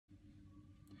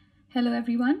Hello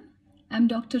everyone, I'm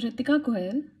Dr. Ritika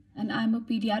Goyal and I'm a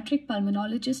pediatric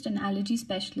pulmonologist and allergy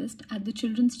specialist at the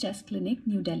Children's Chest Clinic,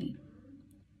 New Delhi.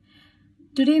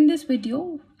 Today in this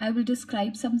video, I will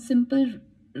describe some simple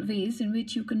ways in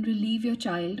which you can relieve your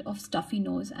child of stuffy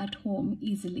nose at home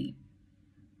easily.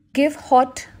 Give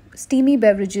hot, steamy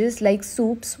beverages like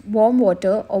soups, warm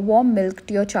water or warm milk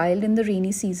to your child in the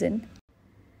rainy season.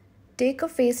 Take a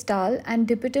face towel and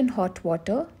dip it in hot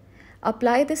water.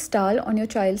 Apply this towel on your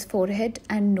child's forehead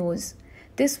and nose.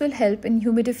 This will help in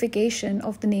humidification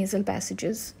of the nasal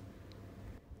passages.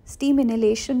 Steam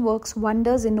inhalation works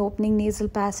wonders in opening nasal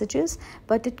passages,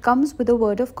 but it comes with a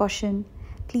word of caution.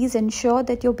 Please ensure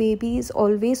that your baby is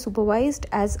always supervised,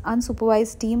 as unsupervised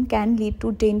steam can lead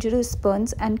to dangerous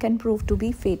burns and can prove to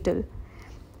be fatal.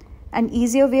 An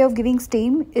easier way of giving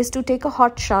steam is to take a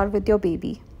hot shower with your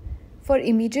baby. For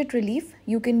immediate relief,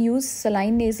 you can use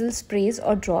saline nasal sprays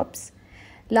or drops.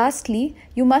 Lastly,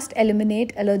 you must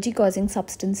eliminate allergy-causing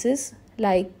substances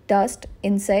like dust,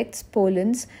 insects,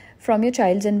 pollens from your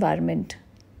child's environment.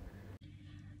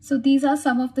 So these are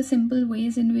some of the simple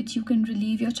ways in which you can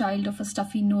relieve your child of a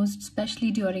stuffy nose,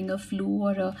 especially during a flu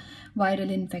or a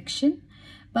viral infection.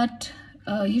 But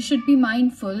you should be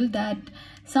mindful that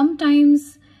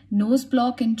sometimes nose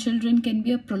block in children can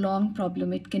be a prolonged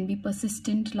problem. It can be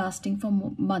persistent, lasting for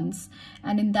months.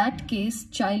 And in that case,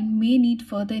 child may need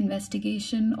further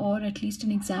investigation or at least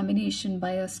an examination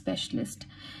by a specialist.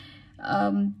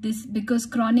 Because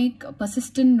chronic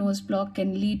persistent nose block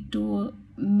can lead to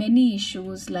many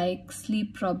issues like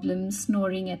sleep problems,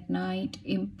 snoring at night,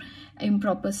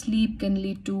 improper sleep can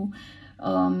lead to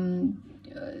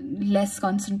less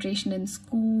concentration in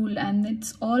school, and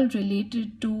it's all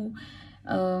related to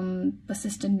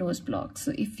persistent nose block.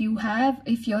 So if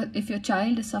your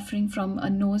child is suffering from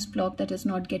a nose block that is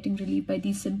not getting relieved by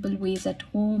these simple ways at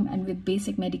home and with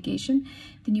basic medication,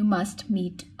 then you must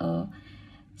meet a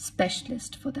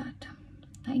specialist for that.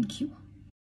 Thank you.